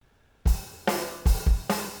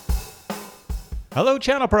Hello,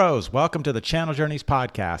 Channel Pros. Welcome to the Channel Journeys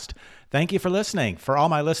podcast. Thank you for listening. For all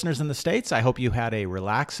my listeners in the States, I hope you had a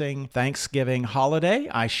relaxing Thanksgiving holiday.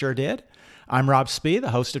 I sure did. I'm Rob Spee,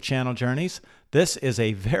 the host of Channel Journeys. This is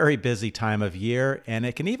a very busy time of year, and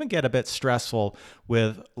it can even get a bit stressful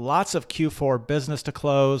with lots of Q4 business to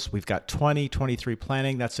close. We've got 2023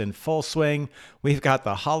 planning that's in full swing. We've got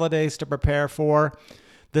the holidays to prepare for.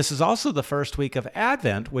 This is also the first week of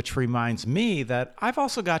Advent, which reminds me that I've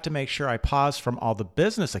also got to make sure I pause from all the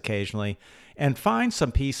business occasionally and find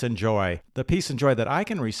some peace and joy. The peace and joy that I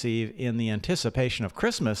can receive in the anticipation of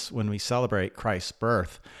Christmas when we celebrate Christ's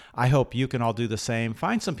birth. I hope you can all do the same.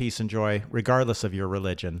 Find some peace and joy regardless of your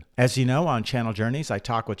religion. As you know, on Channel Journeys, I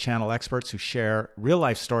talk with channel experts who share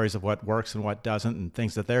real-life stories of what works and what doesn't and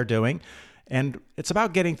things that they're doing. And it's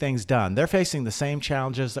about getting things done. They're facing the same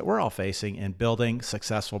challenges that we're all facing in building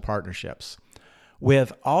successful partnerships.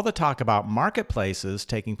 With all the talk about marketplaces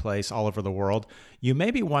taking place all over the world, you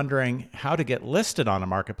may be wondering how to get listed on a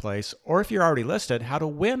marketplace, or if you're already listed, how to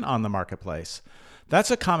win on the marketplace.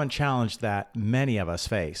 That's a common challenge that many of us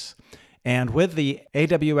face. And with the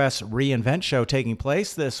AWS reInvent show taking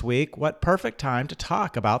place this week, what perfect time to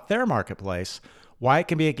talk about their marketplace, why it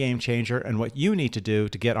can be a game changer, and what you need to do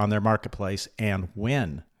to get on their marketplace and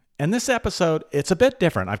win. And this episode, it's a bit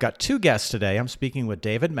different. I've got two guests today. I'm speaking with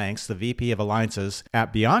David Manx, the VP of Alliances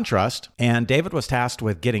at BeyondTrust, and David was tasked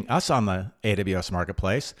with getting us on the AWS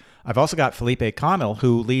marketplace. I've also got Felipe Camil,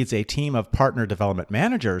 who leads a team of partner development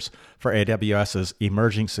managers for AWS's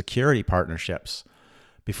emerging security partnerships.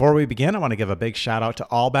 Before we begin, I want to give a big shout out to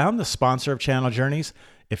Allbound, the sponsor of Channel Journeys.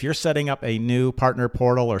 If you're setting up a new partner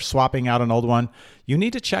portal or swapping out an old one, you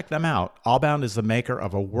need to check them out. Allbound is the maker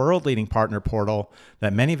of a world-leading partner portal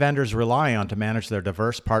that many vendors rely on to manage their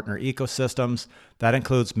diverse partner ecosystems. That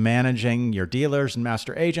includes managing your dealers and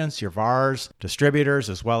master agents, your VARs, distributors,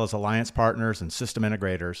 as well as alliance partners and system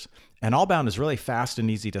integrators. And Allbound is really fast and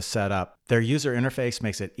easy to set up. Their user interface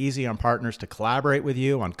makes it easy on partners to collaborate with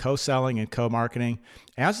you on co-selling and co-marketing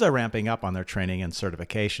as they're ramping up on their training and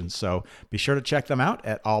certifications. So be sure to check them out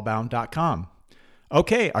at allbound.com.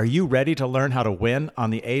 Okay, are you ready to learn how to win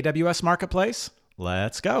on the AWS marketplace?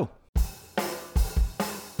 Let's go.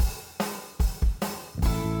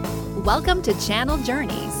 Welcome to Channel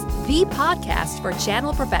Journeys, the podcast for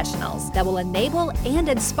channel professionals that will enable and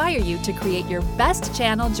inspire you to create your best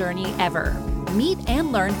channel journey ever. Meet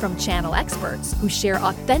and learn from channel experts who share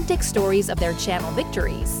authentic stories of their channel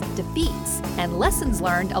victories, defeats, and lessons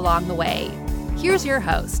learned along the way. Here's your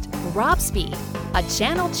host, Rob Spee, a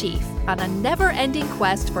channel chief on a never-ending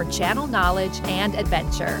quest for channel knowledge and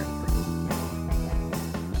adventure.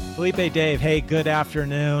 Felipe, Dave, hey, good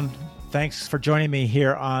afternoon. Thanks for joining me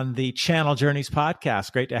here on the Channel Journeys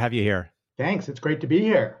podcast. Great to have you here. Thanks. It's great to be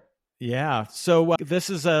here. Yeah. So this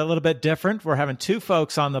is a little bit different. We're having two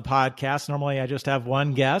folks on the podcast. Normally, I just have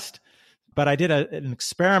one guest, but I did an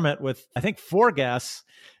experiment with, I think, 4 guests.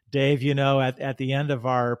 Dave, you know, at the end of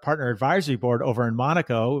our partner advisory board over in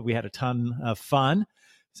Monaco, we had a ton of fun.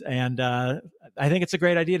 And I think it's a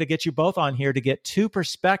great idea to get you both on here to get two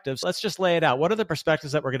perspectives. Let's just lay it out. What are the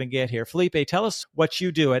perspectives that we're going to get here? Felipe, tell us what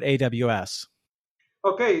you do at AWS.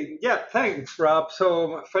 Okay, yeah, thanks, Rob.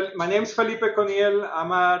 So my name is Felipe Camil.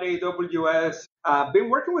 I'm at AWS. I've been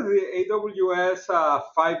working with the AWS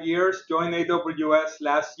 5 years, joined AWS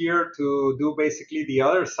last year to do basically the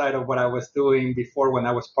other side of what I was doing before when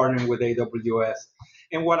I was partnering with AWS.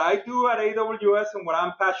 And what I do at AWS and what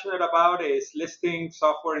I'm passionate about is listing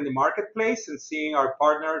software in the marketplace and seeing our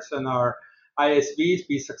partners and our ISVs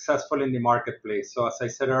be successful in the marketplace. So as I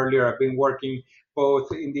said earlier, I've been working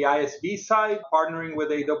both in the ISV side, partnering with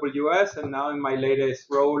AWS, and now in my latest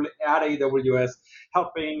role at AWS,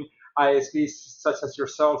 helping ISVs such as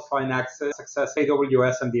yourself find access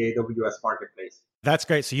AWS and the AWS marketplace. That's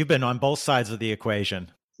great. So you've been on both sides of the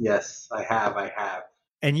equation. Yes, I have.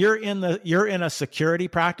 And you're in a security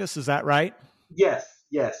practice, is that right? Yes.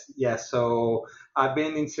 So I've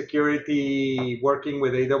been in security, working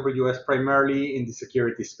with AWS primarily in the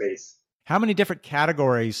security space. How many different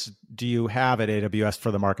categories do you have at AWS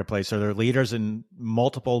for the marketplace? Are there leaders in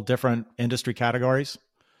multiple different industry categories?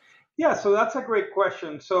 Yeah, so that's a great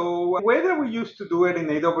question. So the way that we used to do it in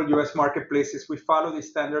AWS Marketplace is we follow the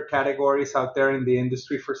standard categories out there in the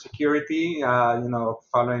industry for security,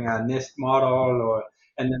 following a NIST model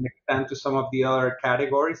and then expand to some of the other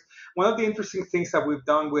categories. One of the interesting things that we've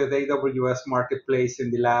done with AWS Marketplace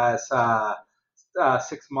in the last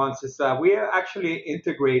 6 months is that we actually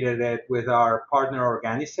integrated it with our partner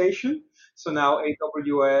organization. So now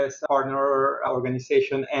AWS partner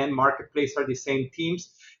organization and marketplace are the same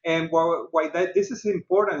teams. And why this is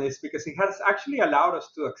important is because it has actually allowed us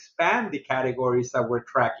to expand the categories that we're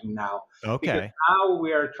tracking now. Okay. Because now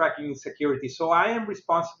we are tracking security. So I am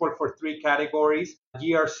responsible for 3 categories: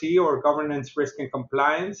 GRC, or governance, risk, and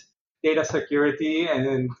compliance; data security;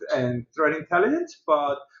 and threat intelligence.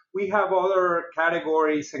 But we have other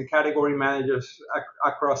categories and category managers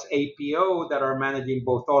across APO that are managing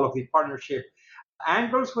both all of the partnership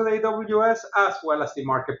angles with AWS, as well as the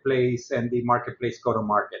marketplace and the marketplace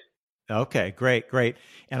go-to-market. Okay, great.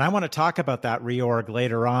 And I want to talk about that reorg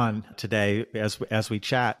later on today as we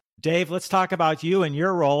chat. Dave, let's talk about you and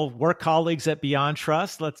your role. We're colleagues at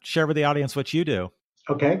BeyondTrust. Let's share with the audience what you do.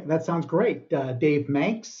 Okay, that sounds great. Dave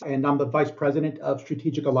Manx, and I'm the Vice President of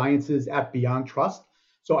Strategic Alliances at BeyondTrust.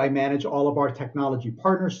 So I manage all of our technology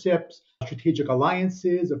partnerships, strategic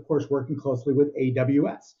alliances, of course, working closely with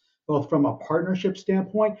AWS, both from a partnership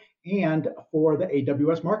standpoint and for the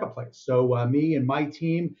AWS marketplace. So me and my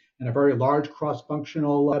team and a very large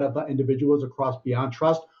cross-functional set of individuals across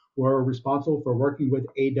BeyondTrust were responsible for working with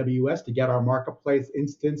AWS to get our marketplace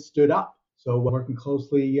instance stood up. So we're working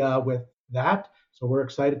closely with that. So we're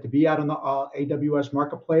excited to be out on the AWS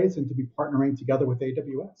marketplace and to be partnering together with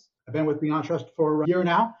AWS. I've been with BeyondTrust for a year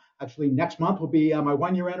now. Actually, next month will be my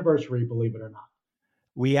 1-year anniversary, believe it or not.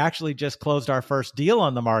 We actually just closed our first deal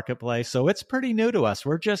on the marketplace, so it's pretty new to us.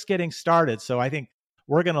 We're just getting started. So I think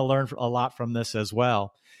we're going to learn a lot from this as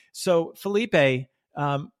well. So Felipe,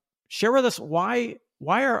 share with us why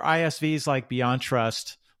are ISVs like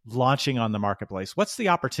BeyondTrust launching on the marketplace? What's the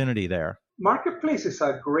opportunity there? Marketplace is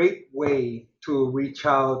a great way to reach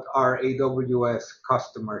out our AWS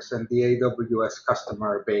customers and the AWS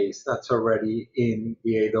customer base that's already in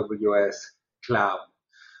the AWS cloud.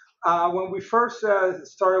 When we first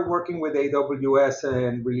started working with AWS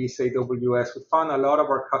and released AWS, we found a lot of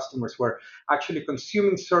our customers were actually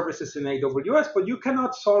consuming services in AWS, but you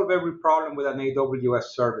cannot solve every problem with an AWS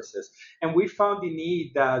services. And we found the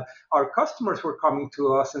need that our customers were coming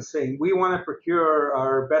to us and saying, we want to procure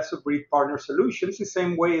our best of breed partner solutions the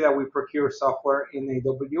same way that we procure software in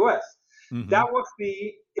AWS. Mm-hmm. That was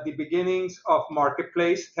the beginnings of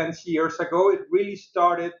Marketplace 10 years ago. It really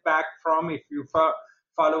started back from, if you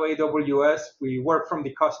follow AWS, we work from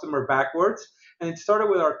the customer backwards. And it started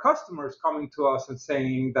with our customers coming to us and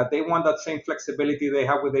saying that they want that same flexibility they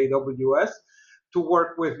have with AWS to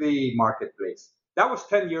work with the marketplace. That was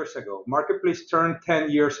 10 years ago. Marketplace turned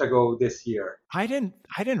 10 years ago this year. I didn't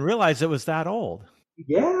realize it was that old.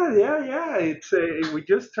 Yeah. It's we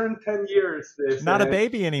just turned 10 years. Not a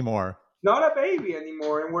baby anymore. Not a baby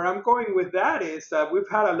anymore. And where I'm going with that is that we've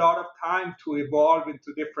had a lot of time to evolve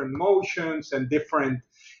into different motions and different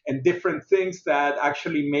things that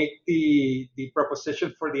actually make the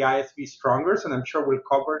proposition for the ISV stronger. And I'm sure we'll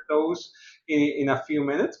cover those in a few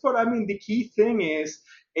minutes. But I mean, the key thing is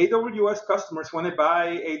AWS customers want to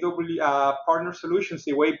buy AWS partner solutions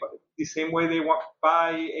the same way they want to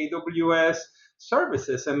buy AWS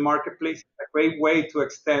services, and Marketplace is a great way to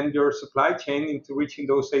extend your supply chain into reaching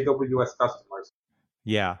those AWS customers.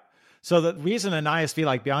 Yeah. So the reason an ISV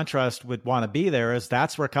like BeyondTrust would want to be there is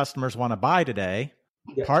that's where customers want to buy today.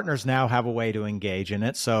 Yeah. Partners now have a way to engage in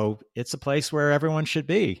it. So it's a place where everyone should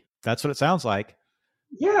be. That's what it sounds like.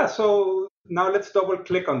 Yeah. So now let's double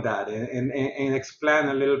click on that and explain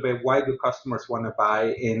a little bit, why do customers want to buy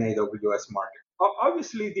in AWS market?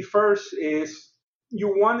 Obviously, the first is you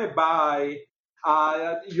want to buy.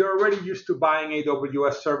 You're already used to buying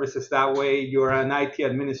AWS services that way. You're an IT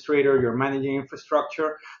administrator, you're managing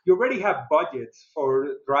infrastructure. You already have budgets for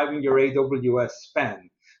driving your AWS spend.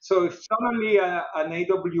 So if suddenly an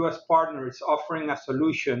AWS partner is offering a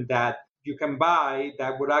solution that you can buy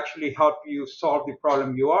that would actually help you solve the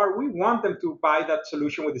problem we want them to buy that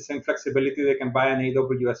solution with the same flexibility they can buy an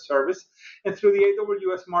AWS service. And through the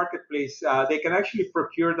AWS marketplace, they can actually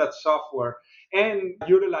procure that software and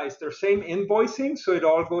utilize their same invoicing, so it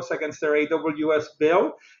all goes against their AWS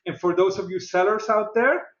bill. And for those of you sellers out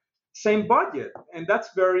there, same budget. And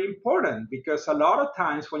that's very important, because a lot of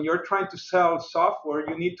times when you're trying to sell software,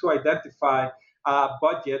 you need to identify a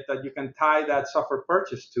budget that you can tie that software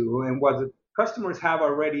purchase to. And what the customers have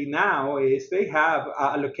already now is they have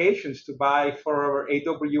allocations to buy for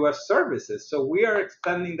AWS services. So we are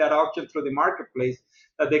extending that option through the marketplace,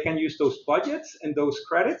 that they can use those budgets and those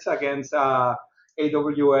credits against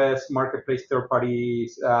AWS marketplace third-party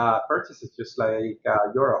purchases, just like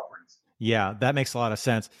your offerings. Yeah, that makes a lot of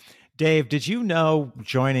sense. Dave, did you know,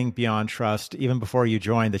 joining BeyondTrust, even before you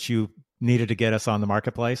joined, that you needed to get us on the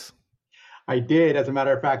marketplace? I did. As a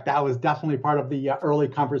matter of fact, that was definitely part of the early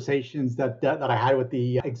conversations that I had with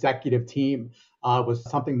the executive team. Was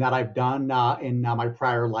something that I've done in my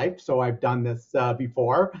prior life. So I've done this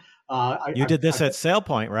before. You did this at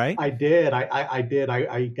SailPoint, right? I did. I did.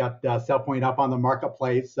 I got SailPoint up on the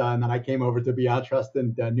marketplace, and then I came over to BeyondTrust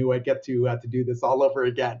and knew I'd get to do this all over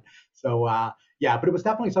again. So yeah, but it was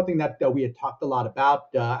definitely something that we had talked a lot about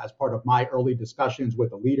as part of my early discussions with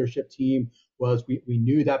the leadership team. Was we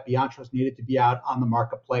knew that BeyondTrust needed to be out on the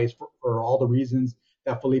marketplace for all the reasons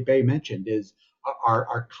that Felipe mentioned. Is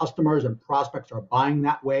our customers and prospects are buying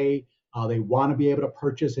that way. They want to be able to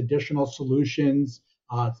purchase additional solutions.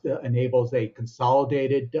 Enables a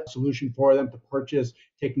consolidated solution for them to purchase,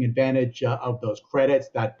 taking advantage of those credits,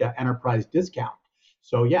 that enterprise discount.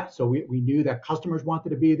 So yeah, so we knew that customers wanted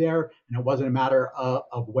to be there, and it wasn't a matter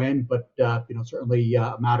of when, but certainly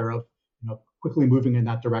a matter of quickly moving in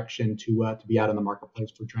that direction to be out in the marketplace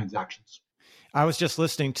for transactions. I was just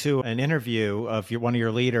listening to an interview of one of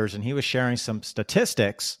your leaders, and he was sharing some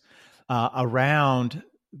statistics around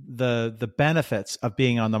the benefits of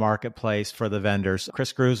being on the marketplace for the vendors.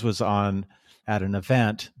 Chris Cruz was on at an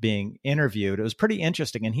event being interviewed. It was pretty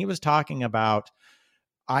interesting. And he was talking about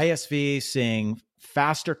ISV seeing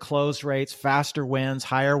faster close rates, faster wins,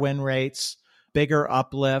 higher win rates, bigger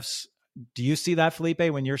uplifts. Do you see that, Felipe,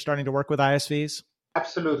 when you're starting to work with ISVs?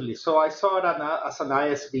 Absolutely. So I saw it as an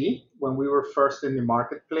ISV when we were first in the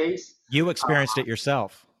marketplace. You experienced it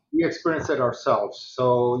yourself. We experienced it ourselves.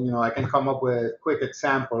 So, I can come up with quick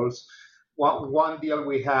examples. One deal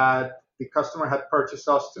we had, the customer had purchased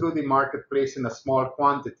us through the marketplace in a small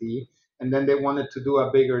quantity, and then they wanted to do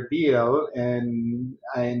a bigger deal, and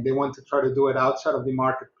they wanted to try to do it outside of the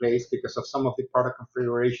marketplace because of some of the product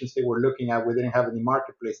configurations they were looking at. We didn't have any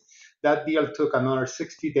marketplace. That deal took another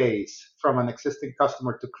 60 days from an existing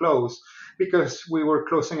customer to close because we were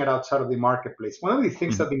closing it outside of the marketplace. One of the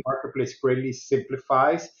things that the marketplace greatly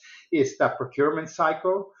simplifies is that procurement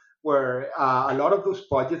cycle, where a lot of those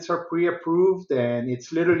budgets are pre-approved, and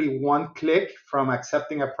it's literally one click from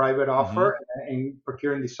accepting a private offer and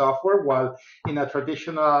procuring the software. While in a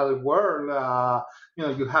traditional world,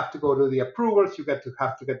 you have to go to the approvals, you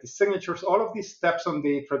have to get the signatures, all of these steps on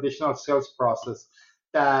the traditional sales process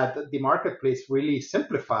that the marketplace really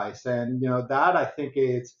simplifies. And that, I think,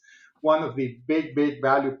 is one of the big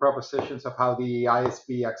value propositions of how the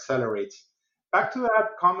ISV accelerates. Back to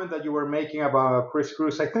that comment that you were making about Chris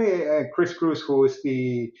Cruz, I think Chris Cruz, who is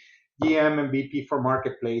the GM and VP for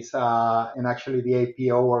Marketplace and actually the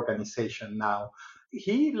APO organization now,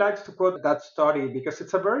 he likes to quote that study because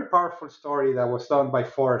it's a very powerful story that was done by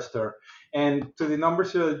Forrester. And to the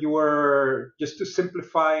numbers that you were, just to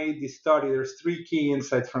simplify the study, there's 3 key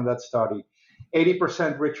insights from that study.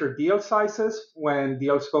 80% richer deal sizes when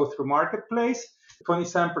deals go through Marketplace,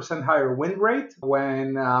 27% higher win rate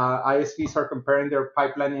when ISVs are comparing their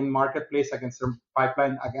pipeline in Marketplace against their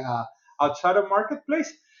pipeline outside of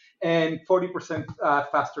Marketplace, and 40%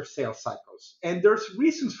 faster sales cycles. And there's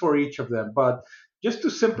reasons for each of them, but just to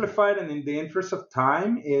simplify it and in the interest of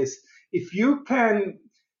time is if you can,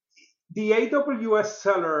 the AWS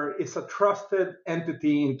seller is a trusted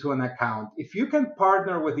entity into an account. If you can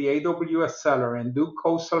partner with the AWS seller and do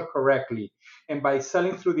co-sell correctly, and by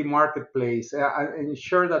selling through the marketplace,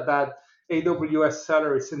 ensure that AWS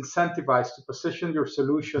seller is incentivized to position your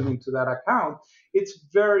solution into that account, it's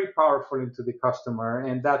very powerful into the customer.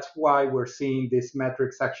 And that's why we're seeing these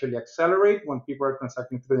metrics actually accelerate when people are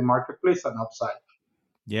transacting through the marketplace and upside.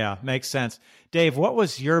 Yeah, makes sense. Dave, what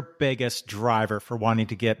was your biggest driver for wanting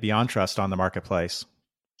to get BeyondTrust on the marketplace?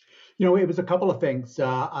 It was a couple of things.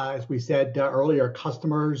 As we said earlier,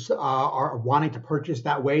 customers are wanting to purchase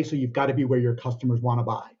that way, so you've got to be where your customers want to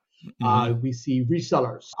buy. We see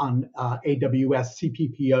resellers on AWS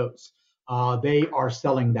CPPOs. They are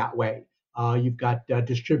selling that way. You've got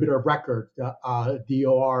distributor of record,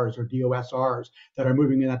 DORs or DOSRs that are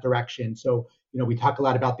moving in that direction. So, we talk a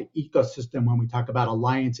lot about the ecosystem when we talk about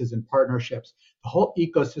alliances and partnerships. The whole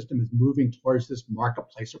ecosystem is moving towards this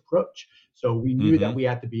marketplace approach. So we knew that we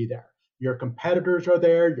had to be there. Your competitors are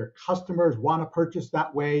there. Your customers want to purchase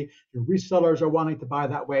that way. Your resellers are wanting to buy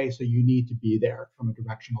that way. So you need to be there from a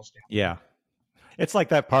directional standpoint. Yeah. It's like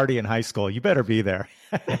that party in high school. You better be there.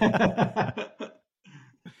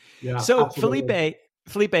 Yeah. So absolutely.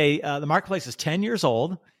 Felipe, the marketplace is 10 years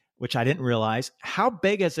old, which I didn't realize. How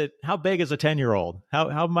big is it? How big is a 10-year-old?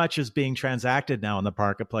 How much is being transacted now in the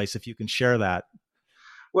marketplace, if you can share that?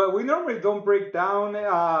 Well, we normally don't break down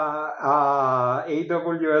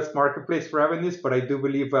AWS marketplace revenues, but I do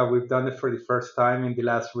believe we've done it for the first time in the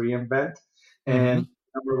last reInvent. And the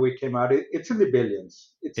number we came out, it's in the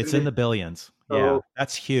billions. It's in the billions. So yeah,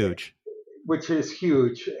 that's huge. which is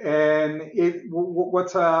huge. And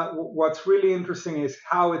what's really interesting is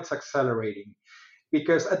how it's accelerating.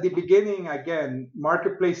 Because at the beginning, again,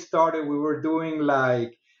 marketplace started, we were doing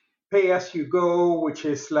like pay as you go, which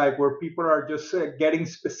is like where people are just getting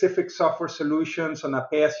specific software solutions on a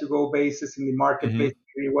pay as you go basis in the marketplace.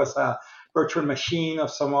 It was a virtual machine of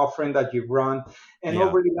some offering that you've run. And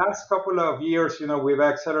over the last couple of years, we've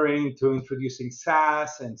accelerated to introducing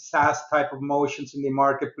SaaS and SaaS type of motions in the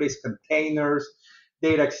marketplace, containers,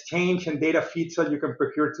 data exchange, and data feeds that you can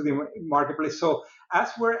procure to the marketplace. So as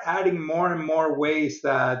we're adding more and more ways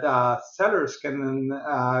that sellers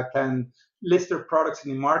can list their products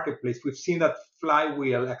in the marketplace, we've seen that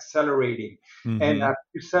flywheel accelerating. And as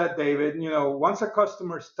you said, David, once a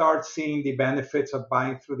customer starts seeing the benefits of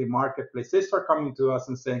buying through the marketplace, they start coming to us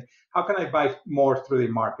and saying, how can I buy more through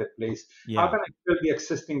the marketplace? How can I fill the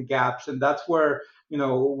existing gaps? And that's where,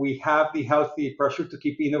 we have the healthy pressure to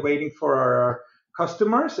keep innovating for our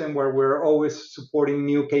customers, and where we're always supporting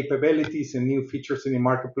new capabilities and new features in the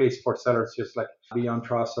marketplace for sellers, just like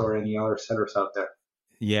BeyondTrust or any other sellers out there.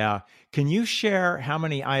 Yeah. Can you share how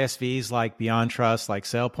many ISVs like BeyondTrust, like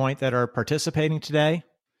SailPoint, that are participating today?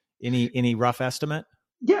 Any rough estimate?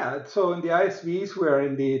 Yeah. So in the ISVs, we're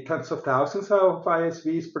in the tens of thousands of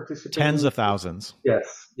ISVs participating. Tens of thousands.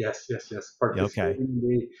 Yes. Participating in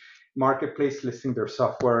the marketplace, listing their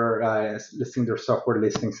software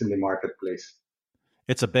listings in the marketplace.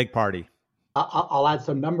 It's a big party. I'll add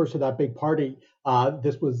some numbers to that big party.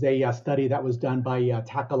 This was a study that was done by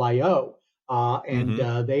Tackle.io.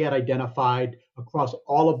 They had identified across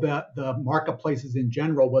all of the marketplaces in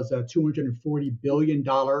general was a $240 billion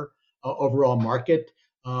overall market,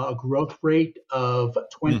 a growth rate of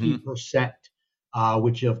 20%,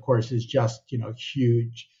 which of course is just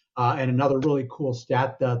huge. And another really cool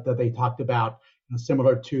stat that they talked about,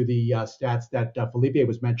 similar to the stats that Felipe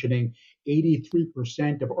was mentioning,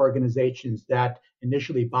 83% of organizations that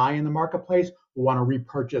initially buy in the marketplace will want to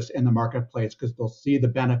repurchase in the marketplace because they'll see the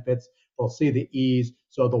benefits, they'll see the ease,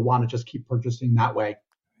 so they'll want to just keep purchasing that way.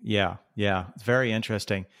 Yeah. It's very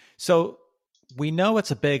interesting. So we know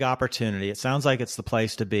it's a big opportunity. It sounds like it's the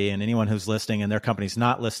place to be, and anyone who's listing and their company's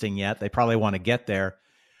not listing yet, they probably want to get there.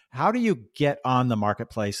 How do you get on the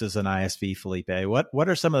marketplace as an ISV, Felipe? What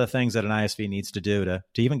are some of the things that an ISV needs to do to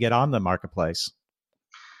even get on the marketplace?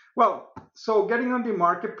 Well, so getting on the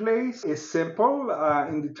marketplace is simple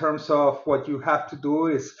in the terms of what you have to do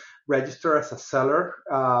is register as a seller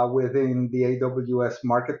within the AWS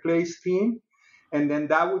marketplace team. And then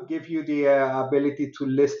that would give you the ability to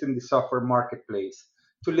list in the software marketplace.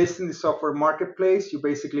 To list in the software marketplace, you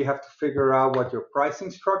basically have to figure out what your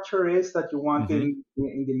pricing structure is that you want in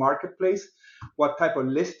the marketplace, what type of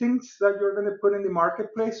listings that you're going to put in the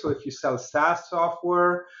marketplace. So if you sell SaaS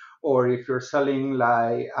software, or if you're selling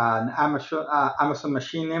like an Amazon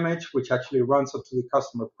machine image, which actually runs up to the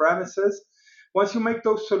customer premises. Once you make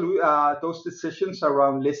those decisions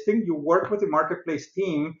around listing, you work with the marketplace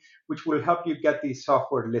team, which will help you get the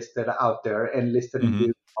software listed out there and listed in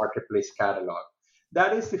the marketplace catalog.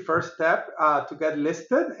 That is the first step to get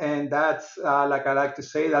listed. And that's, like I like to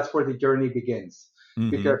say, that's where the journey begins.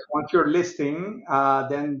 Because once you're listing,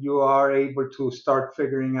 then you are able to start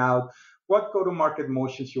figuring out what go-to-market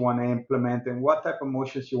motions you want to implement and what type of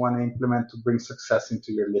motions you want to implement to bring success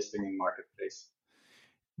into your listing in marketplace.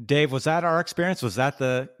 Dave, was that our experience? Was that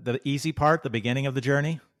the easy part, the beginning of the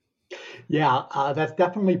journey? Yeah, that's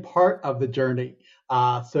definitely part of the journey.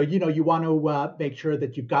 So, you want to make sure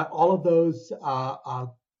that you've got all of those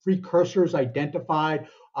precursors identified.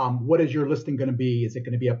 What is your listing going to be? Is it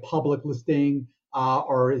going to be a public listing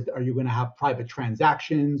or are you going to have private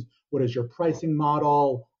transactions? What is your pricing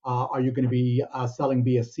model? Are you going to be selling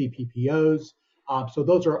via CPPOs? So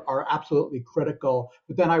those are absolutely critical.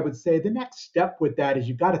 But then I would say the next step with that is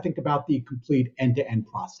you've got to think about the complete end-to-end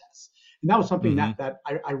process. And that was something that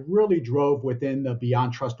I really drove within the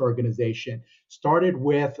BeyondTrust organization. Started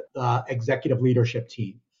with the executive leadership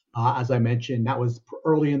team. As I mentioned, that was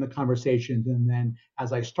early in the conversations. And then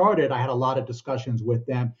as I started, I had a lot of discussions with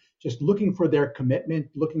them, just looking for their commitment,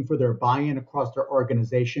 looking for their buy-in across their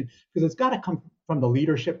organization, because it's got to come from the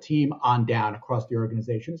leadership team on down across the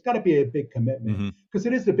organization. It's got to be a big commitment because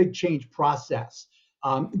it is a big change process.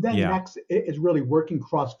 Next is really working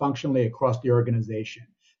cross-functionally across the organization,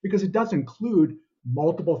 because it does include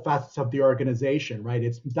multiple facets of the organization, right?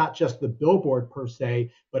 It's not just the billboard per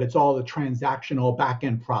se, but it's all the transactional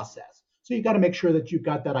back-end process. So you got to make sure that you've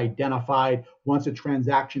got that identified once a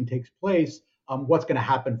transaction takes place, what's going to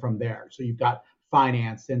happen from there. So you've got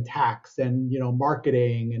finance and tax and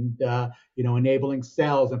marketing and enabling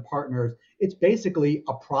sales and partners. It's basically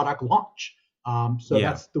a product launch. So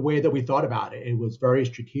Yeah. that's the way that we thought about it. It was very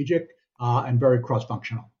strategic and very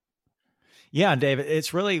cross-functional. Yeah, and David,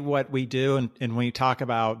 it's really what we do. And when you talk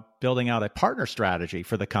about building out a partner strategy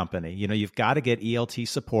for the company, you've got to get ELT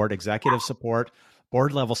support, executive support,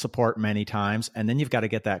 board level support many times. And then you've got to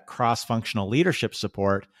get that cross-functional leadership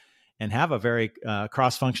support and have a very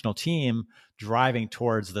cross-functional team driving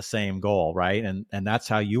towards the same goal, right? And that's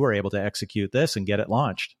how you were able to execute this and get it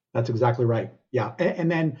launched. That's exactly right. Yeah.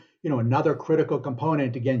 And then, another critical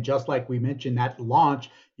component, again, just like we mentioned that launch,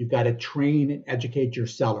 you've got to train and educate your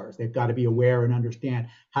sellers. They've got to be aware and understand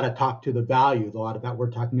how to talk to the value, a lot of that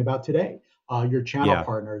we're talking about today. Your channel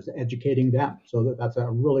partners, educating them. So that's a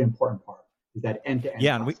really important part, is that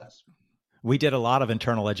end-to-end process. We did a lot of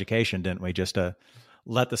internal education, didn't we? Just to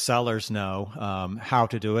let the sellers know how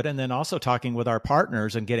to do it. And then also talking with our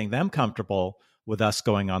partners and getting them comfortable with us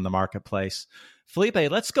going on the marketplace. Felipe,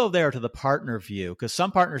 let's go there to the partner view, because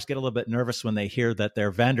some partners get a little bit nervous when they hear that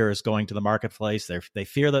their vendor is going to the marketplace. They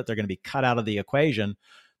fear that they're going to be cut out of the equation.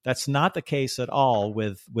 That's not the case at all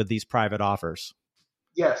with these private offers.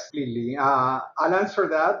 Yes, completely. I'll answer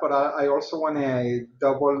that, but I also want to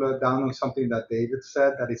double down on something that David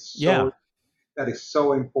said that is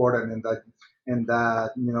so important, and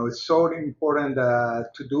that it's so important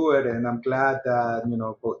to do it. And I'm glad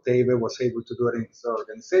that both David was able to do it in his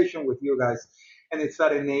organization with you guys. And it's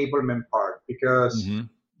that enablement part, because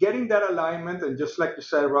getting that alignment, and just like you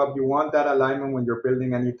said, Rob, you want that alignment when you're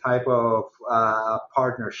building any type of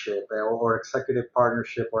partnership or executive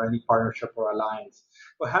partnership or any partnership or alliance.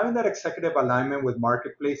 But having that executive alignment with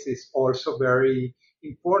marketplace is also very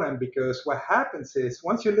important, because what happens is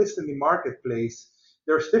once you list in the marketplace,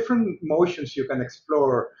 there's different motions you can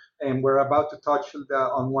explore. And we're about to touch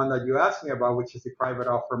on one that you asked me about, which is the private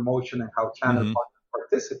offer motion and how channel partners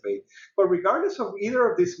participate. But regardless of either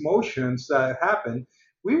of these motions that happen,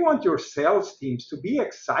 we want your sales teams to be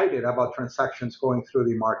excited about transactions going through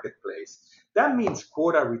the marketplace. That means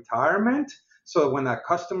quota retirement. So when a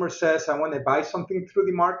customer says, I want to buy something through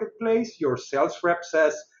the marketplace, your sales rep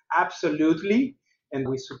says, absolutely, and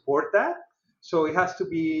we support that. So it has to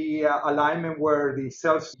be alignment where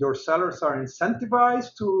your sellers are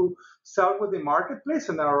incentivized to sell with the marketplace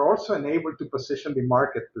and are also enabled to position the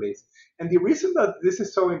marketplace. And the reason that this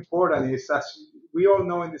is so important is, as we all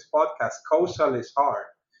know in this podcast, co-sell is hard.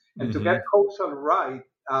 And to get co-sell right,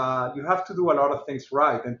 you have to do a lot of things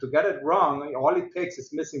right. And to get it wrong, all it takes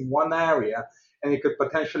is missing one area, and it could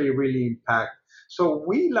potentially really impact. So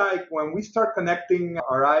when we start connecting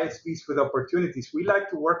our ISVs with opportunities, we like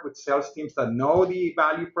to work with sales teams that know the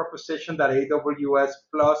value proposition that AWS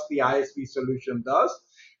plus the ISV solution does,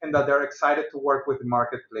 and that they're excited to work with the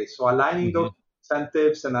marketplace. So aligning those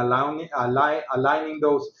incentives and aligning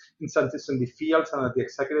those incentives in the fields and at the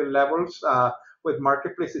executive levels with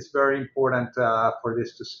marketplace is very important for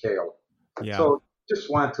this to scale. Yeah. So just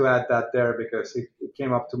wanted to add that there because it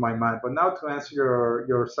came up to my mind. But now to answer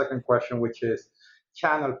your second question, which is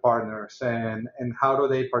channel partners and how do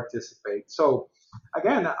they participate. So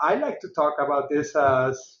again, I like to talk about this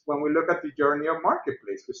as when we look at the journey of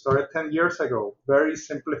marketplace. We started 10 years ago, very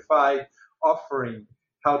simplified offering,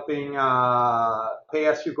 helping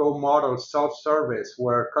pay-as-you-go model, self-service,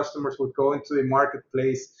 where customers would go into the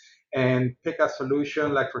marketplace and pick a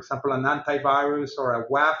solution, like, for example, an antivirus or a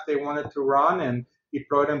WAF they wanted to run and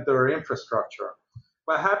deploy them to their infrastructure.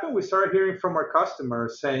 What happened, we started hearing from our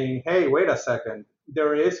customers saying, hey, wait a second,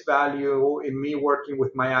 there is value in me working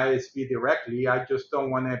with my ISV directly. I just don't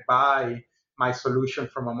want to buy my solution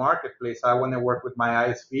from a marketplace. I want to work with my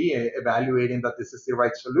ISV, evaluating that this is the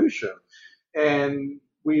right solution. And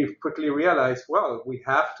we quickly realized, well, we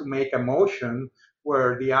have to make a motion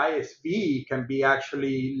where the ISV can be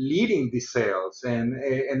actually leading the sales and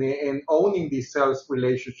owning the sales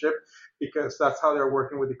relationship, because that's how they're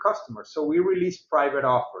working with the customer. So we released private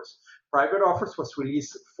offers. Private offers was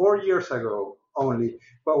released 4 years ago only.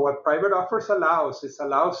 But what private offers allows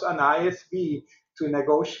an ISV to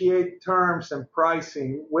negotiate terms and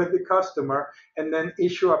pricing with the customer and then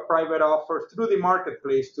issue a private offer through the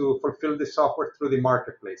marketplace to fulfill the software through the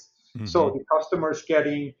marketplace. So the customer is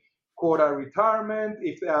getting quota retirement,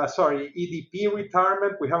 EDP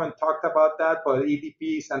retirement. We haven't talked about that, but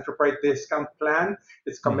EDP is Enterprise Discount Plan.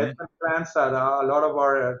 It's commitment plans that a lot of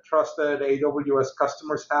our trusted AWS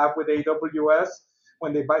customers have with AWS.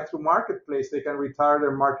 When they buy through Marketplace, they can retire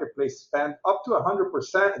their Marketplace spend up to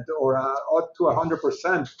 100% or up to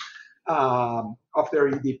 100% of their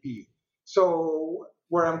EDP. So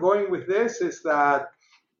where I'm going with this is that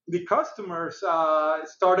the customers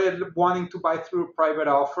started wanting to buy through private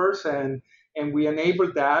offers, and And we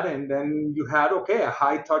enabled that. And then you had, a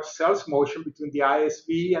high touch sales motion between the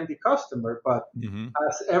ISV and the customer. But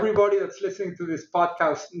as everybody that's listening to this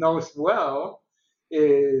podcast knows well,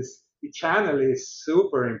 is the channel is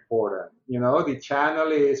super important. The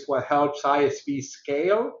channel is what helps ISV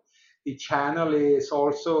scale. The channel is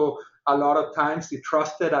also a lot of times the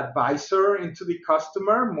trusted advisor into the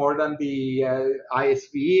customer more than the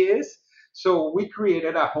ISV is. So we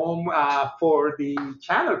created a home for the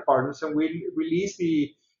channel partners, and we released the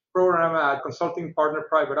program Consulting Partner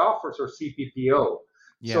Private Offers, or CPPO.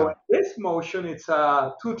 Yeah. So in this motion, it's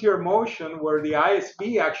a two-tier motion where the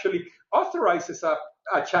ISV actually authorizes a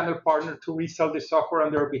channel partner to resell the software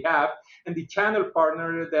on their behalf, and the channel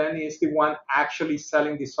partner then is the one actually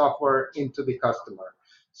selling the software into the customer.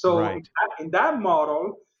 So right. In that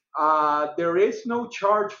model, there is no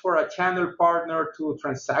charge for a channel partner to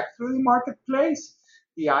transact through the marketplace.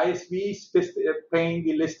 The ISV is paying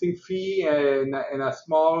the listing fee and a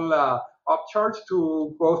small upcharge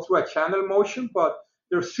to go through a channel motion, but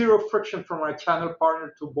there's zero friction from a channel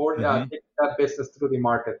partner to board take that business through the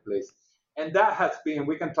marketplace. And that has been,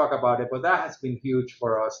 we can talk about it, but that has been huge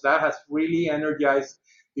for us. That has really energized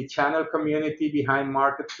the channel community behind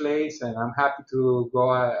Marketplace, and I'm happy to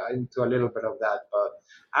go into a little bit of that. But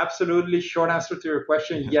absolutely, short answer to your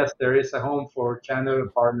question, yes, there is a home for channel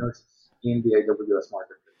partners in the AWS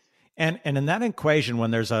Marketplace. And in that equation,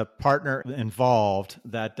 when there's a partner involved,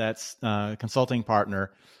 that's a consulting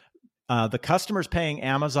partner, the customer's paying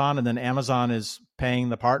Amazon, and then Amazon is paying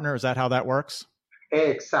the partner. Is that how that works?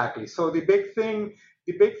 Exactly. So the big thing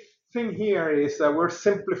here is that we're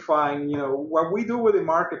simplifying. What we do with the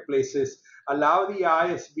marketplace is allow the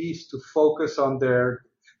ISVs to focus on their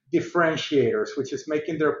differentiators, which is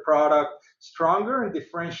making their product stronger and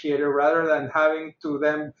differentiated, rather than having to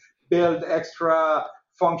then build extra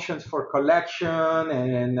functions for collection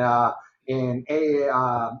and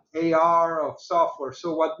AR of software.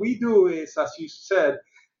 So what we do is, as you said,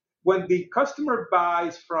 when the customer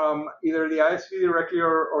buys from either the ISV directly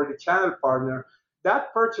or the channel partner,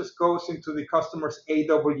 that purchase goes into the customer's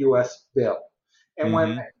AWS bill. And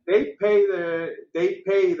when they pay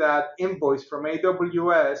that invoice from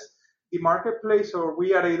AWS, the marketplace or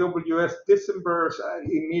we at AWS disburse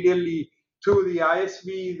immediately to the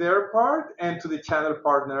ISV their part, and to the channel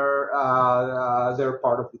partner their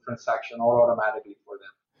part of the transaction, all automatically for them.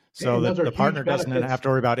 So the partner doesn't have to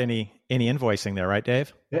worry about any invoicing there, right,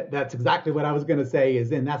 Dave? That's exactly what I was going to say.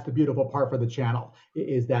 And that's the beautiful part for the channel,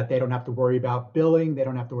 is that they don't have to worry about billing, they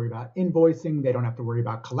don't have to worry about invoicing, they don't have to worry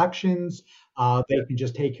about collections. They can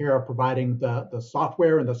just take care of providing the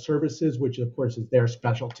software and the services, which of course is their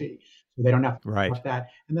specialty. So they don't have to worry about that.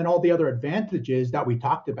 And then all the other advantages that we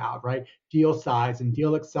talked about, right? Deal size and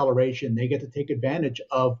deal acceleration, they get to take advantage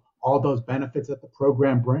of all those benefits that the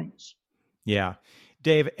program brings. Yeah.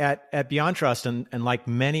 Dave, at BeyondTrust, and like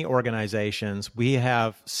many organizations, we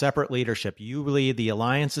have separate leadership. You lead the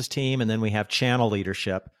alliances team, and then we have channel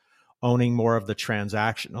leadership owning more of the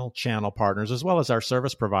transactional channel partners, as well as our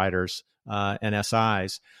service providers and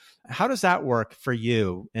SIs. How does that work for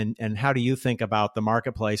you? And how do you think about the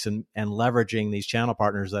marketplace and leveraging these channel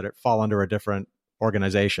partners that fall under a different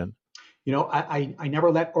organization? I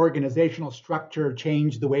never let organizational structure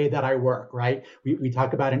change the way that I work, right? We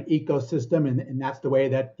talk about an ecosystem, and that's the way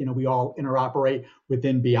that, we all interoperate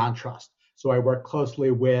within BeyondTrust. So I work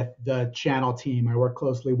closely with the channel team. I work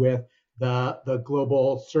closely with the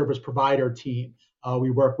global service provider team.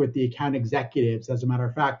 We work with the account executives. As a matter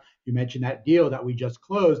of fact, you mentioned that deal that we just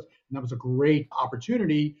closed, and that was a great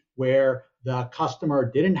opportunity where the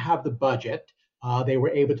customer didn't have the budget. They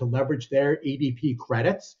were able to leverage their ADP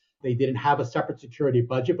credits. They didn't have a separate security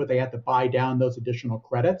budget, but they had to buy down those additional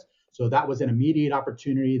credits. So that was an immediate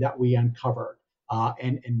opportunity that we uncovered.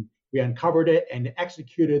 And we uncovered it and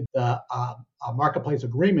executed the marketplace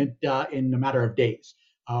agreement in a matter of days.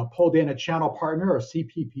 Pulled in a channel partner or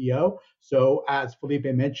CPPO. So as Felipe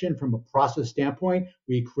mentioned, from a process standpoint,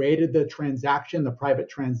 we created the transaction, the private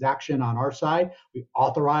transaction on our side. We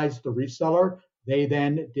authorized the reseller. They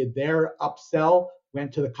then did their upsell,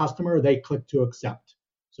 went to the customer, they clicked to accept.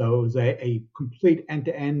 So it was a complete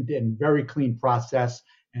end-to-end and very clean process,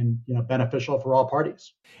 and beneficial for all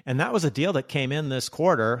parties. And that was a deal that came in this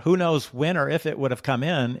quarter. Who knows when or if it would have come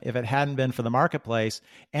in if it hadn't been for the marketplace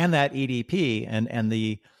and that EDP and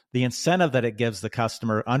the incentive that it gives the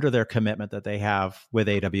customer under their commitment that they have with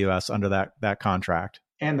AWS under that contract.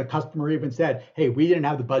 And the customer even said, hey, we didn't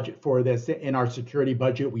have the budget for this in our security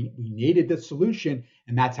budget. We needed this solution,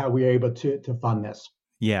 and that's how we were able to fund this.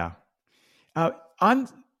 Yeah. On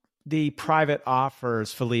the private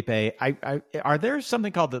offers, Felipe, are there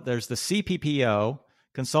something called there's the CPPO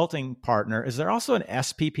consulting partner, is there also an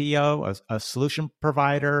SPPO, a solution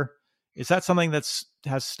provider? Is that something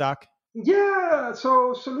has stuck? Yeah,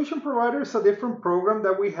 so solution provider is a different program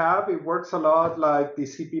that we have. It works a lot like the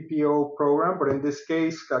CPPO program, but in this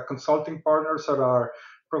case, consulting partners that are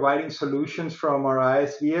providing solutions from our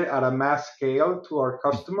ISV at a mass scale to our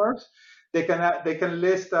customers. They can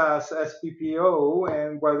list as SPPO,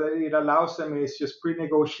 and what it allows them is just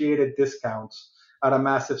pre-negotiated discounts at a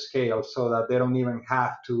massive scale, so that they don't even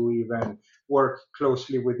have to even work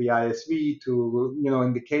closely with the ISV to,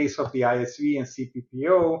 in the case of the ISV and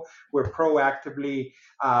CPPO, we're proactively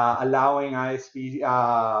allowing ISV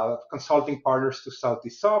consulting partners to sell the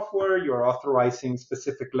software. You're authorizing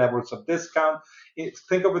specific levels of discount.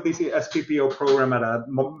 Think of this SPPO program at a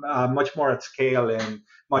much more at scale and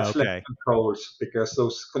much less controls, because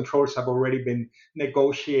those controls have already been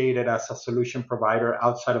negotiated as a solution provider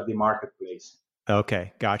outside of the marketplace.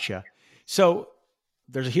 Okay, gotcha. So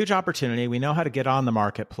there's a huge opportunity. We know how to get on the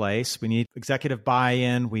marketplace. We need executive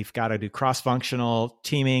buy-in. We've got to do cross-functional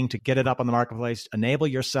teaming to get it up on the marketplace, enable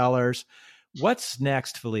your sellers. What's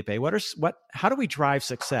next, Felipe? How do we drive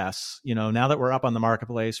success? Now that we're up on the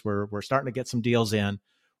marketplace, we're starting to get some deals in.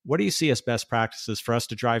 What do you see as best practices for us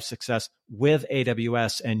to drive success with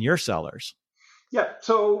AWS and your sellers? Yeah,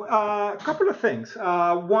 so a couple of things.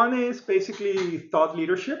 One is basically thought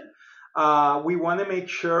leadership. We want to make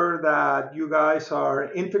sure that you guys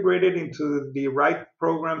are integrated into the right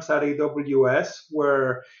programs at AWS,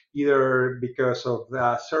 where either because of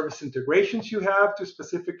service integrations you have to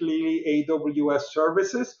specifically AWS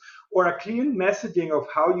services, or a clean messaging of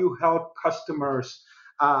how you help customers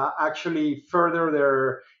actually further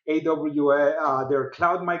their AWS, their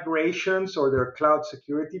cloud migrations or their cloud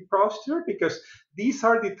security posture, because these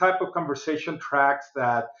are the type of conversation tracks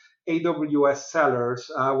that AWS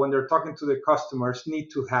sellers, when they're talking to the customers, need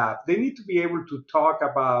to have. They need to be able to talk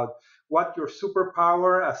about what your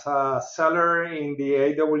superpower as a seller in the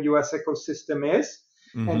AWS ecosystem is,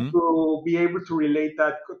 and to be able to relate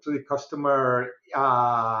that to the customer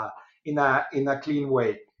in a clean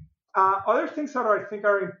way. Other things that I think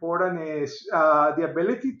are important is the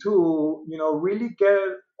ability to, really get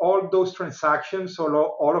all those transactions, or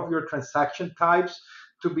all of your transaction types,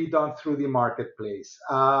 to be done through the marketplace.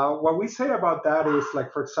 What we say about that is,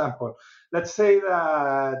 like, for example, let's say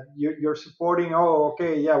that you're supporting,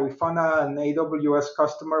 we found an AWS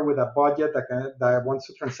customer with a budget that wants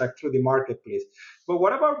to transact through the marketplace. But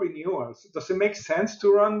what about renewals? Does it make sense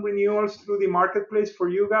to run renewals through the marketplace for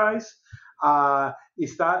you guys?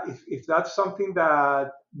 If that's something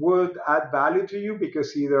that would add value to you,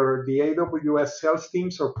 because either the AWS sales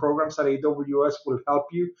teams or programs at AWS will help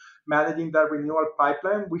you managing that renewal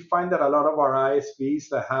pipeline. We find that a lot of our ISVs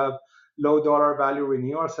that have low dollar value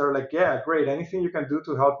renewals are like, yeah, great. Anything you can do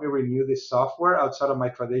to help me renew this software outside of my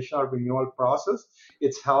traditional renewal process,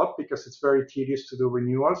 it's helped, because it's very tedious to do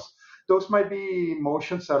renewals. Those might be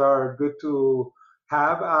motions that are good to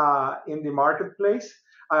have in the marketplace.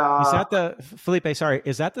 Is that Felipe, sorry,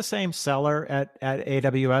 is that the same seller at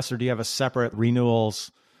AWS, or do you have a separate renewals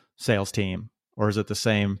sales team, or is it the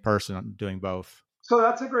same person doing both? So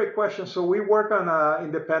that's a great question. So we work on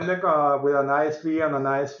independent with an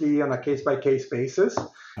ISV on a case-by-case basis.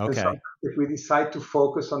 Okay. So if we decide to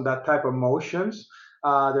focus on that type of motions,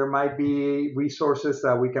 there might be resources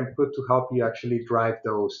that we can put to help you actually drive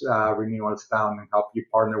those renewals down and help you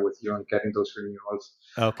partner with you on getting those renewals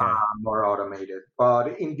more automated.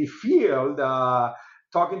 But in the field,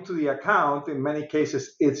 talking to the account, in many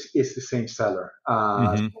cases, it's the same seller.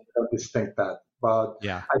 So we don't distinct that. But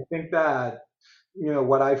yeah. I think that,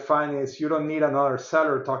 what I find is you don't need another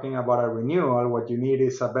seller talking about a renewal. What you need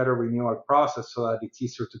is a better renewal process, so that it's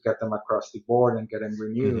easier to get them across the board and get them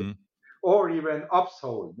renewed. Or even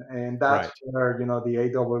upsold, and that's where the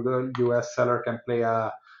AWS seller can play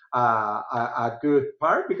a good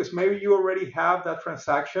part, because maybe you already have that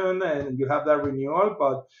transaction and you have that renewal,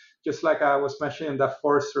 but just like I was mentioning in that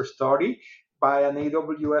Forrester study, by an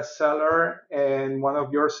AWS seller and one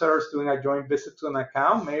of your sellers doing a joint visit to an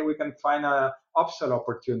account, maybe we can find an upsell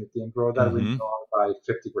opportunity and grow that renewal by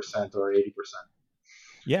 50% or 80%.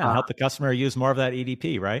 Yeah, and help the customer use more of that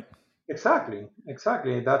EDP, right? Exactly.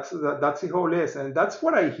 That's the whole list, and that's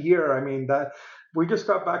what I hear. I mean, that we just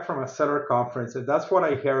got back from a seller conference, and that's what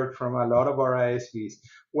I heard from a lot of our ISVs.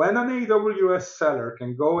 When an AWS seller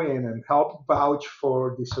can go in and help vouch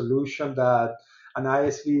for the solution that an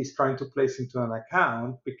ISV is trying to place into an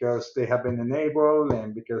account, because they have been enabled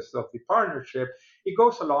and because of the partnership, it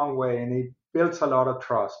goes a long way, and it builds a lot of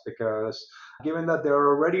trust, because given that they're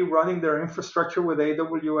already running their infrastructure with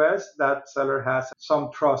AWS, that seller has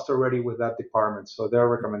some trust already with that department. So their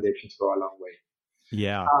recommendations go a long way.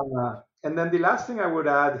 Yeah. And then the last thing I would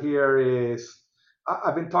add here is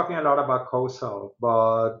I've been talking a lot about co-sell,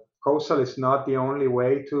 but co-sell is not the only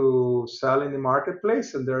way to sell in the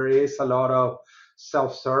marketplace. And there is a lot of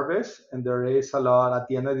self-service, and there is a lot, at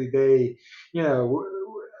the end of the day,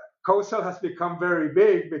 co-sell has become very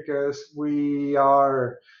big because we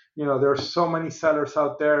are, there's so many sellers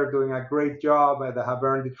out there doing a great job and that have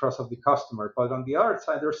earned the trust of the customer. But on the other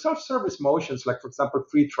side, there are self-service motions, like, for example,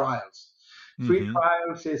 free trials. Free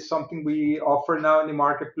trials is something we offer now in the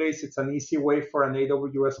marketplace. It's an easy way for an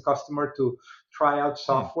AWS customer to try out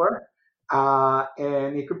software.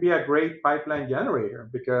 And it could be a great pipeline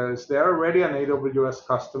generator because they're already an AWS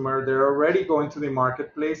customer. They're already going to the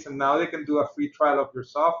marketplace, and now they can do a free trial of your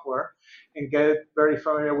software and get very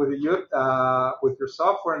familiar with your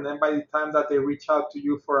software. And then by the time that they reach out to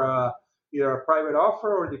you for either a private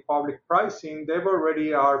offer or the public pricing, they've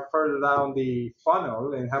already are further down the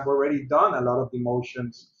funnel and have already done a lot of the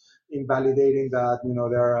motions in validating that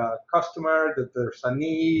they're a customer, that there's a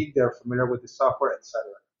need, they're familiar with the software, etc.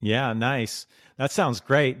 Yeah, nice. That sounds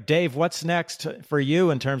great. Dave, what's next for you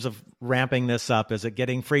in terms of ramping this up? Is it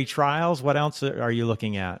getting free trials? What else are you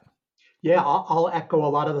looking at? Yeah, I'll echo a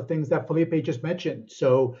lot of the things that Felipe just mentioned.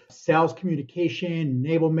 So sales communication,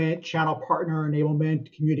 enablement, channel partner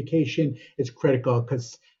enablement, communication is critical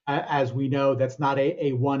because as we know, that's not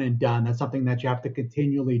a one and done. That's something that you have to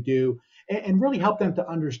continually do and really help them to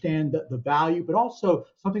understand the value. But also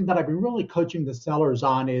something that I've been really coaching the sellers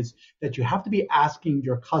on is that you have to be asking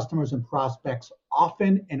your customers and prospects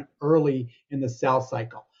often and early in the sales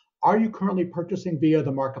cycle. Are you currently purchasing via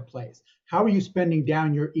the marketplace? How are you spending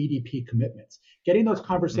down your EDP commitments? Getting those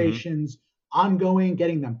conversations ongoing,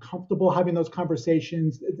 getting them comfortable having those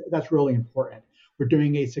conversations, that's really important. We're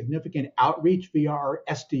doing a significant outreach via our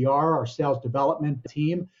SDR, our sales development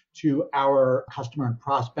team, to our customer and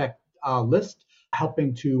prospect list,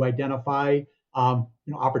 helping to identify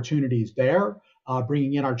opportunities there,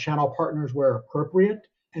 bringing in our channel partners where appropriate.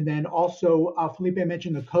 And then also, Felipe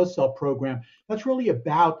mentioned the co-sell program. That's really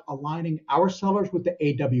about aligning our sellers with the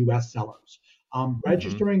AWS sellers,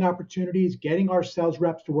 registering opportunities, getting our sales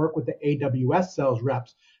reps to work with the AWS sales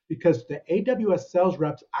reps, because the AWS sales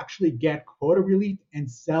reps actually get quota relief and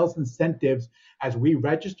sales incentives as we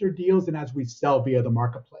register deals and as we sell via the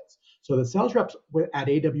marketplace. So the sales reps at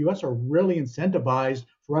AWS are really incentivized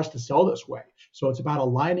for us to sell this way. So it's about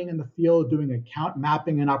aligning in the field, doing account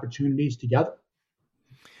mapping and opportunities together.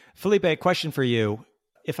 Felipe, a question for you.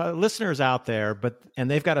 If a listener is out there,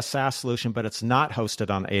 and they've got a SaaS solution, but it's not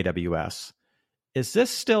hosted on AWS, is this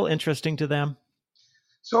still interesting to them?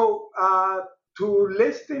 So to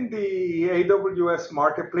list in the AWS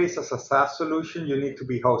marketplace as a SaaS solution, you need to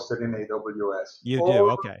be hosted in AWS. You do,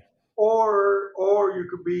 okay. Or you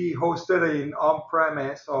could be hosted in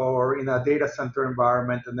on-premise or in a data center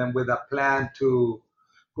environment, and then with a plan to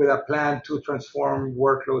transform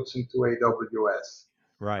workloads into AWS.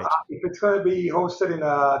 Right. If it's going to be hosted in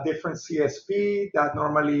a different CSP, that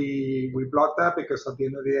normally we block that because at the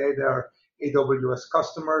end of the day, they're AWS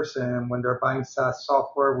customers. And when they're buying SaaS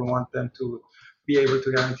software, we want them to be able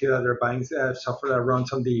to guarantee that they're buying software that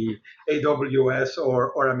runs on the AWS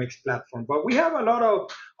or a mixed platform. But we have a lot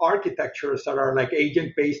of architectures that are like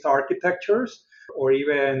agent-based architectures, or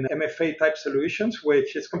even MFA type solutions,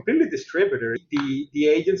 which is completely distributed. The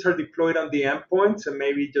agents are deployed on the endpoints, and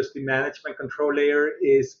maybe just the management control layer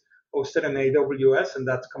is hosted in AWS, and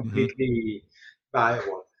that's completely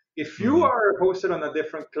viable. If you are hosted on a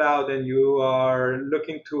different cloud and you are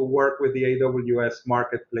looking to work with the AWS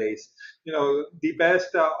marketplace, the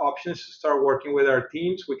best option is to start working with our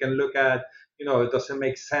teams. We can look at, does it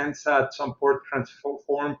make sense at some point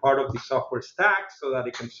transform part of the software stack so that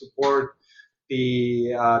it can support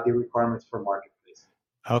the requirements for marketplace.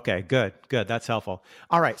 Okay, good. That's helpful.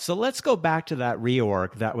 All right, so let's go back to that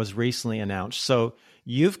reorg that was recently announced. So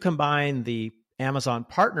you've combined the Amazon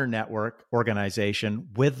Partner Network organization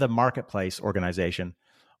with the marketplace organization.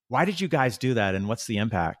 Why did you guys do that, and what's the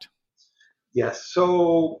impact? Yes,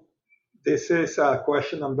 so this is a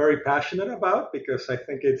question I'm very passionate about because I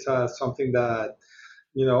think it's something that,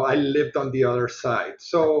 I lived on the other side.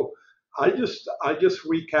 So I'll just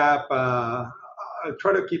recap. I'll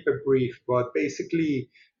try to keep it brief, but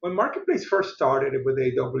basically, when Marketplace first started with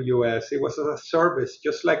AWS, it was as a service,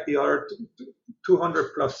 just like the other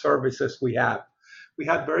 200 plus services we have. We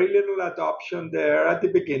had very little adoption there at the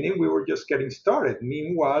beginning. We were just getting started.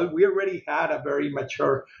 Meanwhile, we already had a very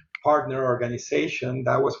mature partner organization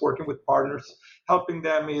that was working with partners, helping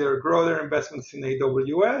them either grow their investments in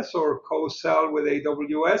AWS or co-sell with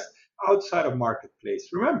AWS outside of Marketplace.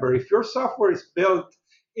 Remember, if your software is built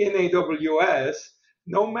in AWS,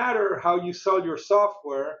 no matter how you sell your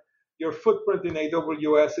software, your footprint in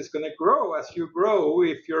AWS is going to grow as you grow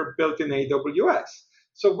if you're built in AWS.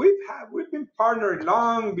 So we've been partnered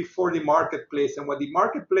long before the marketplace, and when the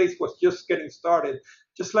marketplace was just getting started,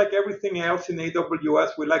 just like everything else in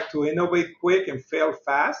AWS, we like to innovate quick and fail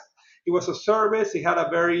fast. It was a service, it had a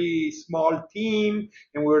very small team,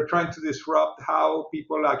 and we were trying to disrupt how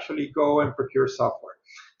people actually go and procure software.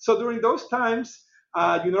 So during those times,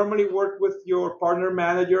 you normally work with your partner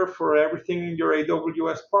manager for everything in your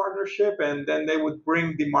AWS partnership, and then they would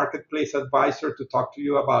bring the marketplace advisor to talk to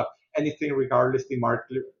you about anything regardless the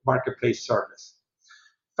marketplace service.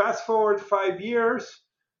 Fast forward 5 years,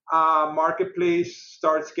 marketplace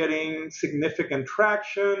starts getting significant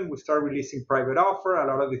traction. We start releasing private offer, a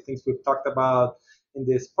lot of the things we've talked about in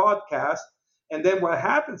this podcast. And then what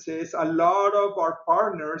happens is a lot of our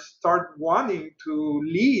partners start wanting to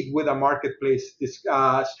lead with a marketplace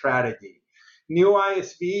strategy. New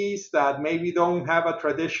ISVs that maybe don't have a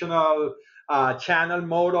traditional channel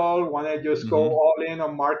model want to just go all in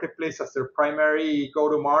on marketplace as their primary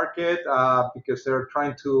go-to-market because they're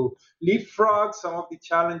trying to leapfrog some of the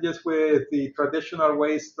challenges with the traditional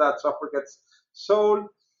ways that software gets sold.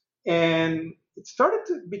 And it started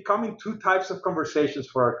to becoming two types of conversations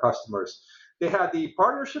for our customers. They had the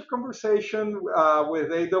partnership conversation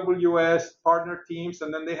with AWS partner teams,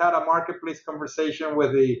 and then they had a marketplace conversation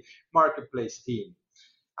with the marketplace team.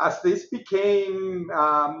 As this became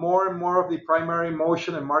more and more of the primary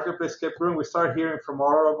motion and marketplace kept growing, we started hearing from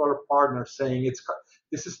all of our partners saying,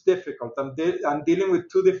 this is difficult. I'm dealing with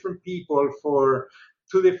two different people for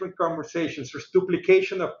two different conversations. There's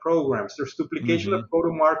duplication of programs. There's duplication of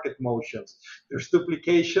go-to-market motions. There's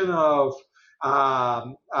duplication of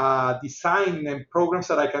design and programs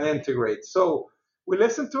that I can integrate. So we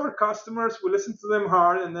listened to our customers, we listened to them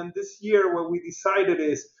hard, and then this year what we decided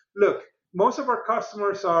is, look, most of our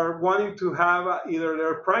customers are wanting to have either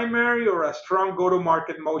their primary or a strong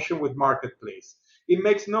go-to-market motion with marketplace. It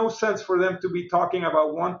makes no sense for them to be talking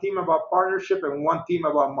about one team about partnership and one team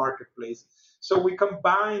about marketplace. So we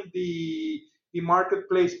combined the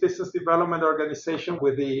marketplace business development organization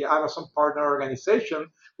with the Amazon partner organization,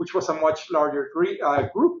 which was a much larger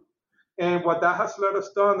group. And what that has let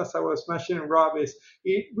us do, as I was mentioning, Rob, is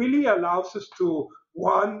it really allows us to,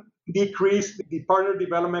 one, decrease the partner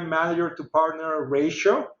development manager to partner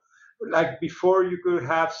ratio. Like before, you could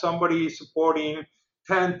have somebody supporting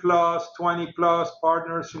 10 plus, 20 plus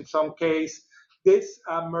partners in some case. This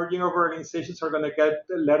merging of organizations are going to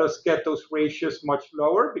let us get those ratios much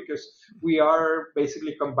lower because we are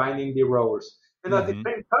basically combining the roles. And at the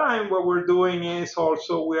same time, what we're doing is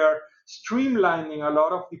also we are streamlining a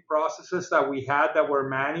lot of the processes that we had that were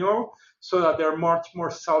manual so that they're much more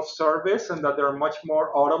self-service and that they're much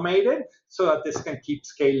more automated so that this can keep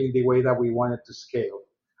scaling the way that we want it to scale.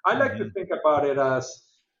 I like to think about it as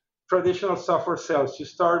traditional software sales. You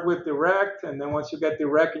start with direct, and then once you get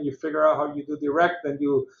direct and you figure out how you do direct, then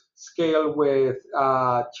you scale with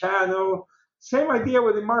channel. Same idea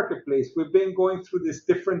with the marketplace. We've been going through these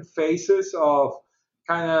different phases of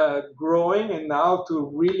kind of growing, and now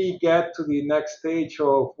to really get to the next stage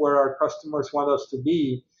of where our customers want us to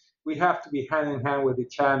be, we have to be hand in hand with the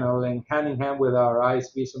channel and hand in hand with our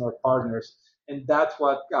ISVs and our partners. And that's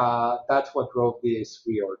what drove this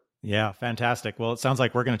reorg. Yeah, fantastic. Well, it sounds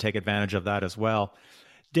like we're going to take advantage of that as well.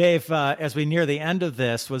 Dave, as we near the end of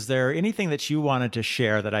this, was there anything that you wanted to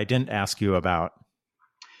share that I didn't ask you about?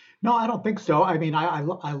 No, I don't think so. I mean, I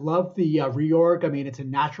love the reorg. I mean, it's a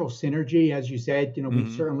natural synergy, as you said. We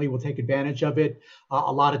certainly will take advantage of it.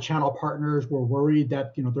 A lot of channel partners were worried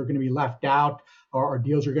that they're going to be left out, or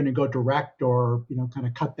deals are going to go direct, or kind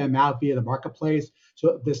of cut them out via the marketplace.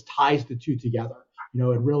 So this ties the two together.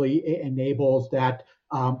 It really enables that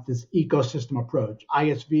this ecosystem approach.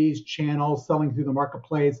 ISVs, channels, selling through the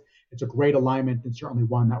marketplace. It's a great alignment, and certainly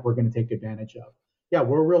one that we're going to take advantage of. Yeah,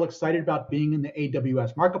 we're real excited about being in the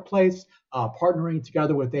AWS marketplace, partnering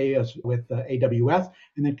together with AWS,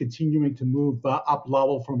 and then continuing to move up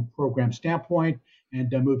level from a program standpoint and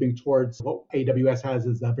moving towards what AWS has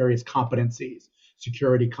as various competencies.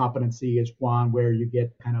 Security competency is one where you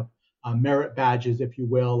get kind of merit badges, if you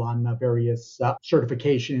will, on various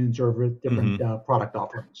certifications or different product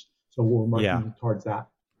offerings. So we're working towards that.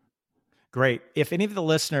 Great. If any of the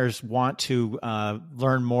listeners want to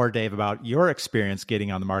learn more, Dave, about your experience getting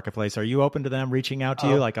on the marketplace, are you open to them reaching out to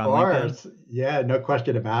you, like on LinkedIn? Yeah, no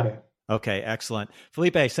question about it. Okay, excellent.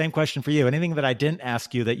 Felipe, same question for you. Anything that I didn't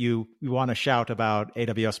ask you that you want to shout about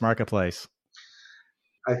AWS Marketplace?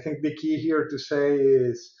 I think the key here to say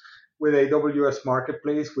is with AWS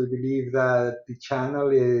Marketplace, we believe that the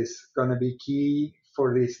channel is going to be key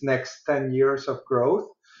for these next 10 years of growth.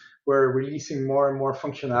 We're releasing more and more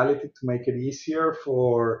functionality to make it easier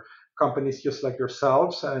for companies just like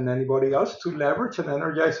yourselves and anybody else to leverage and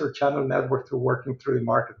energize their channel network through working through the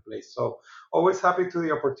marketplace. So always happy to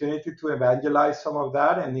the opportunity to evangelize some of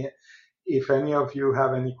that. And if any of you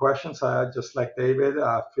have any questions, just like David,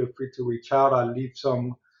 feel free to reach out. I'll leave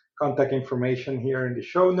some contact information here in the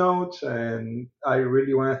show notes. And I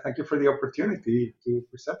really want to thank you for the opportunity to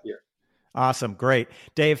present here. Awesome. Great.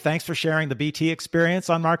 Dave, thanks for sharing the BT experience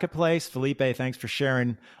on Marketplace. Felipe, thanks for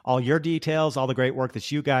sharing all your details, all the great work that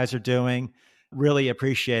you guys are doing. Really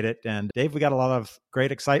appreciate it. And Dave, we got a lot of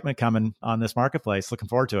great excitement coming on this Marketplace. Looking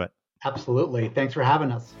forward to it. Absolutely. Thanks for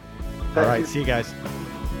having us. All right. See you guys.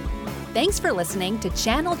 Thanks for listening to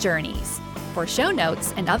Channel Journeys. For show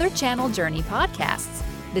notes and other Channel Journey podcasts,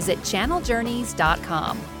 visit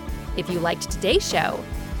channeljourneys.com. If you liked today's show,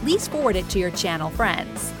 please forward it to your channel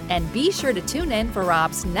friends. And be sure to tune in for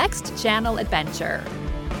Rob's next channel adventure.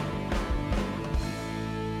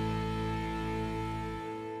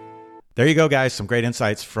 There you go, guys. Some great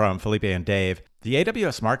insights from Felipe and Dave. The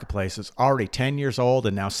AWS Marketplace is already 10 years old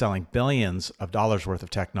and now selling billions of dollars worth of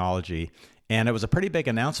technology. And it was a pretty big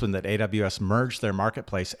announcement that AWS merged their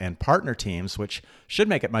marketplace and partner teams, which should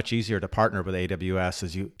make it much easier to partner with AWS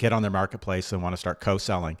as you get on their marketplace and want to start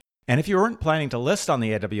co-selling. And if you weren't planning to list on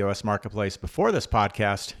the AWS Marketplace before this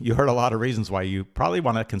podcast, you heard a lot of reasons why you probably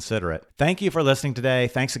want to consider it. Thank you for listening today.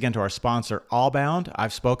 Thanks again to our sponsor, Allbound.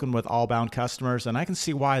 I've spoken with Allbound customers, and I can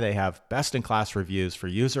see why they have best-in-class reviews for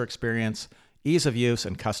user experience, ease of use,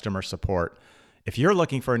 and customer support. If you're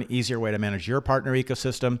looking for an easier way to manage your partner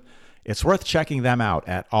ecosystem, it's worth checking them out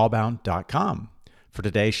at allbound.com. For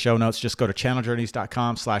today's show notes, just go to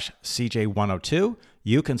channeljourneys.com/CJ102.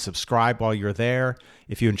 You can subscribe while you're there.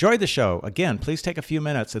 If you enjoyed the show, again, please take a few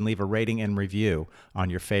minutes and leave a rating and review on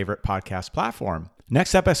your favorite podcast platform.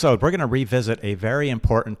 Next episode, we're going to revisit a very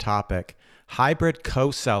important topic, hybrid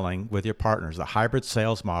co-selling with your partners, the hybrid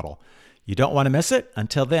sales model. You don't want to miss it.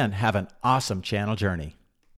 Until then, have an awesome channel journey.